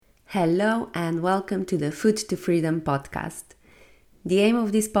Hello and welcome to the Food to Freedom podcast. The aim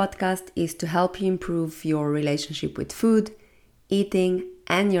of this podcast is to help you improve your relationship with food, eating,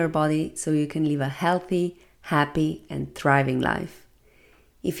 and your body so you can live a healthy, happy, and thriving life.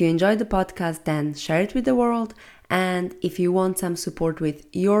 If you enjoyed the podcast, then share it with the world. And if you want some support with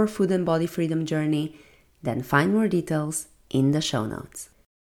your food and body freedom journey, then find more details in the show notes.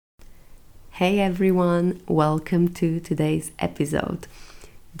 Hey everyone, welcome to today's episode.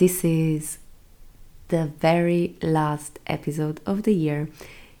 This is the very last episode of the year.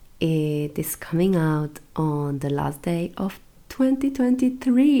 It is coming out on the last day of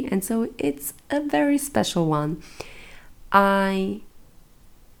 2023, and so it's a very special one. I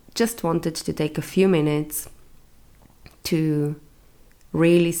just wanted to take a few minutes to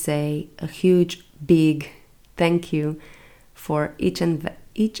really say a huge, big thank you for each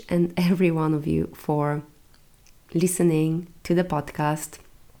and every one of you for listening to the podcast.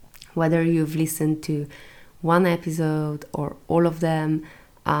 Whether you've listened to one episode or all of them,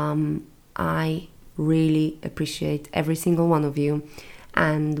 I really appreciate every single one of you.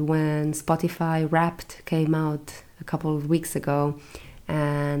 And when Spotify Wrapped came out a couple of weeks ago,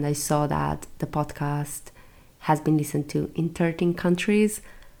 and I saw that the podcast has been listened to in 13 countries,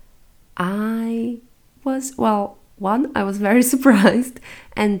 I was very surprised,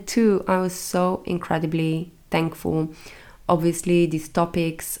 and two, I was so incredibly thankful. Obviously, these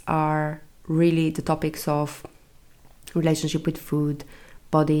topics are really the topics of relationship with food,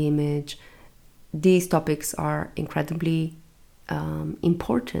 body image. These topics are incredibly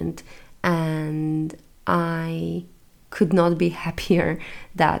important, and I could not be happier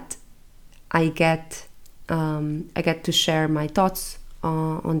that I get to share my thoughts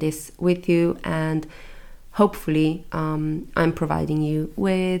on this with you, and hopefully I'm providing you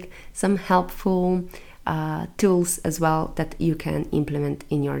with some helpful tools as well that you can implement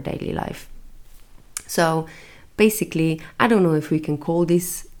in your daily life. So basically, I don't know if we can call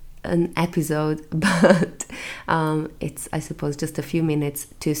this an episode, but it's, I suppose, just a few minutes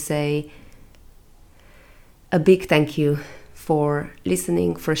to say a big thank you for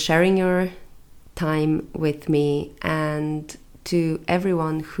listening, for sharing your time with me, and to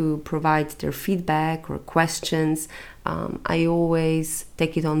everyone who provides their feedback or questions. I always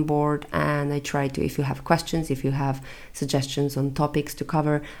take it on board, and I try to, if you have questions, if you have suggestions on topics to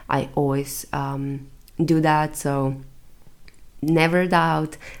cover, I always do that. So never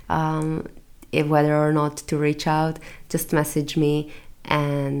doubt if whether or not to reach out, just message me,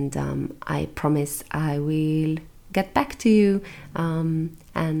 and I promise I will get back to you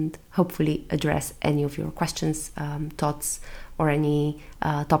and hopefully address any of your questions, thoughts, or any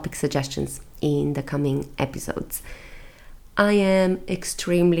topic suggestions in the coming episodes. I am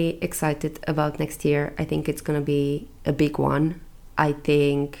extremely excited about next year. I think it's going to be a big one. I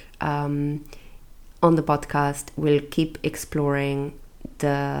think on the podcast we'll keep exploring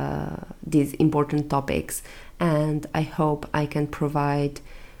these important topics, and I hope I can provide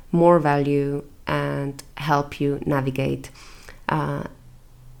more value and help you navigate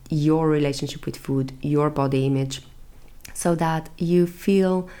your relationship with food, your body image, so that you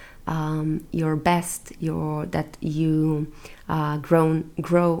feel your best, that you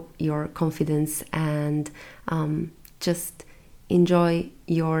grow your confidence, and just enjoy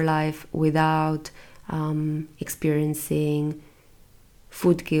your life without experiencing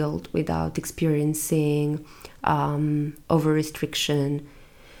food guilt, without experiencing over restriction,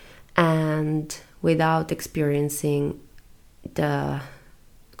 and without experiencing the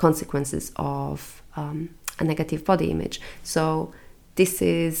consequences of a negative body image. So this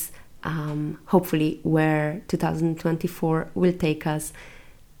is hopefully where 2024 will take us.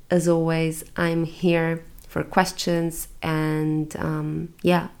 As always, I'm here for questions, and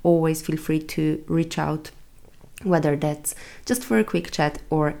always feel free to reach out, whether that's just for a quick chat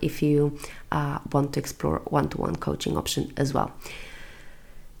or if you want to explore one-to-one coaching option as well.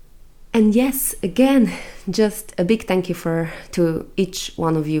 And yes, again, just a big thank you to each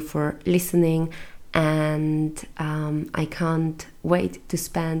one of you for listening, and I can't wait to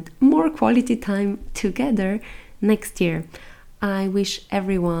spend more quality time together next year. I wish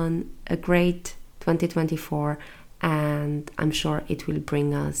everyone a great 2024, and I'm sure it will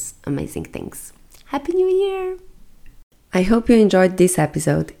bring us amazing things. Happy New Year! I hope you enjoyed this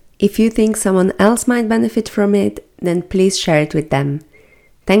episode. If you think someone else might benefit from it, then please share it with them.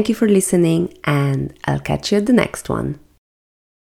 Thank you for listening, and I'll catch you at the next one.